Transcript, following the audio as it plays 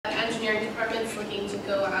engineering department's looking to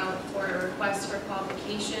go out for a request for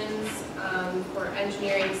qualifications for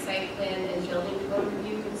engineering, site plan, and building code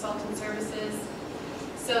review consultant services.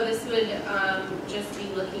 So this would just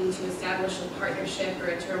be looking to establish a partnership or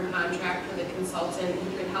a term contract with a consultant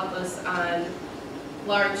who could help us on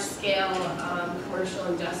large-scale commercial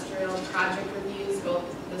industrial project reviews, both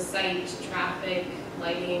the site, traffic,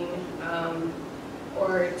 lighting,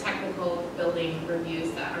 or technical building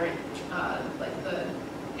reviews that aren't like the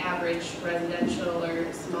average residential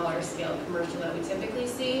or smaller scale commercial that we typically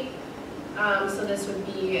see. So this would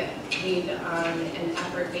be paid on an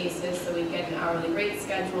effort basis, so we get an hourly rate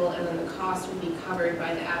schedule, and then the cost would be covered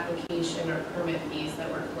by the application or permit fees that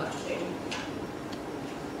we're collecting.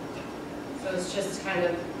 So it's just kind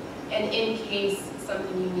of, and in case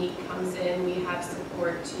something unique comes in, we have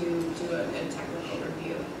support to do a good technical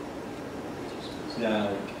review.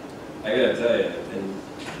 Now, I gotta tell you, and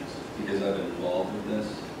because I've been involved with this,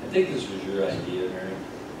 I think this was your idea, Mary.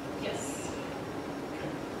 Yes.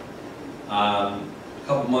 A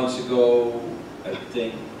couple months ago, I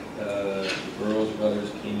think the Burroughs brothers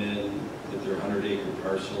came in with their 100-acre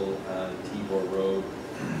parcel on Tibor Road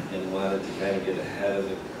and wanted to kind of get ahead of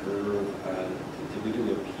the curve on, did we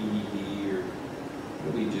do a PDD, or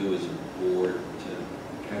what do we do as a board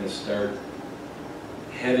to kind of start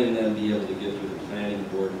having them be able to get through the planning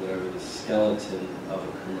board, whatever, the skeleton of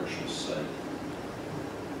a commercial site?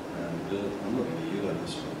 Bill, I'm looking at you on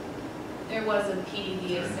this one. There was a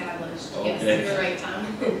PDD established. Okay. Yes, you're right, Tom.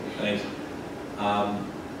 Thanks.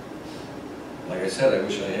 Like I said, I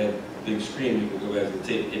wish I had a big screen. You could go back to the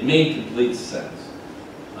tape. It made complete sense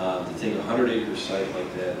to take a 100-acre site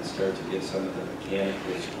like that and start to get some of the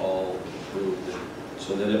mechanicals all approved,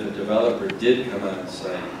 so that if a developer did come on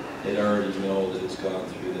site, they'd already know that it's gone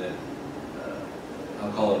through that,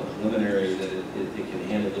 I'll call it preliminary, that it can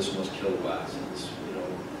handle this much kilowatts, and this,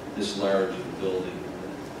 this large of a building,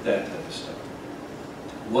 that type of stuff.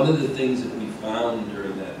 One of the things that we found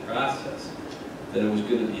during that process, that it was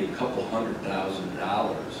going to be a couple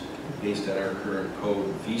 $100,000 based on our current code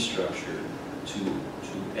and fee structure to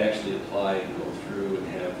actually apply and go through and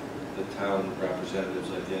have the town representatives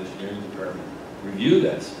like the engineering department review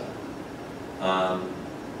that stuff.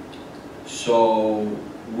 So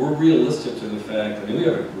we're realistic to the fact, I mean, we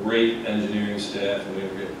have a great engineering staff, and we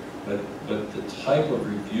have but the type of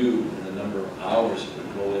review and the number of hours that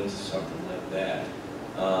would go into something like that,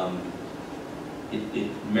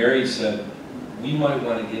 Mary said, we might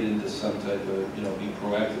want to get into some type of, be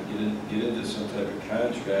proactive, get into some type of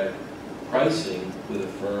contract pricing with a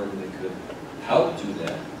firm that could help do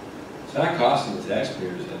that. It's not costing the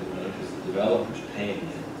taxpayers any money because the developer's paying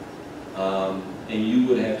it. And you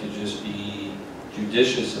would have to just be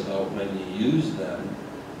judicious about when you use them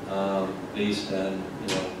based on,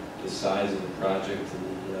 the size of the project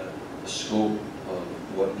and the scope of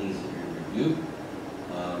what needs to be reviewed.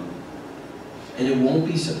 And it won't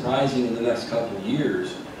be surprising in the next couple of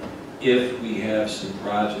years if we have some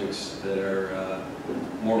projects that are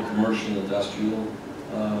more commercial, industrial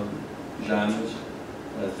genres,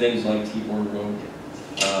 things like Tibor Road.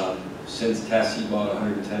 Since Tessie bought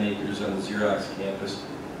 110 acres on the Xerox campus,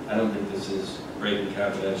 I don't think this is breaking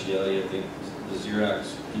confidentiality. I think the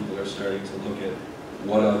Xerox people are starting to look at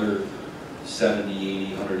what other 70,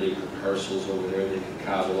 80, 100-acre parcels over there they can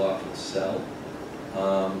cobble off and sell.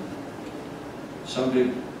 Some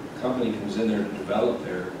big company comes in there to develop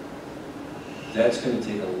there. That's going to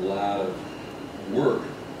take a lot of work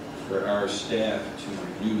for our staff to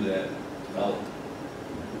review that development.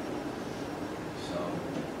 So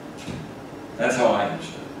that's how I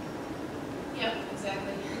understand it. Yep,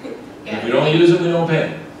 exactly. Yeah, if we don't use it, we don't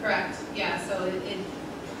pay. Correct. Yeah, so it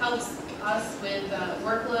helps us with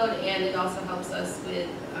workload, and it also helps us with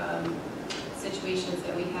situations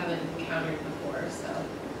that we haven't encountered before. So.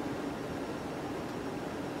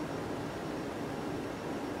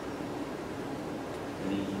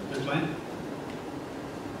 Good plan.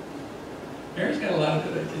 Mary's got a lot of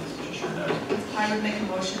good ideas. She sure does. I would make a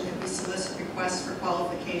motion that we solicit requests for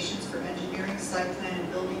qualifications for engineering, site plan,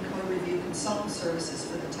 and building code review consultant services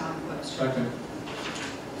for the town of Webster. Second.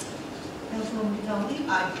 Councilwoman Contaldi?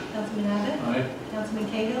 Aye. Councilman Abbott? Aye. Councilman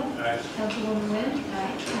Cahill? Aye. Councilwoman Wynn?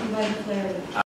 Aye. Supervisor Flaherty?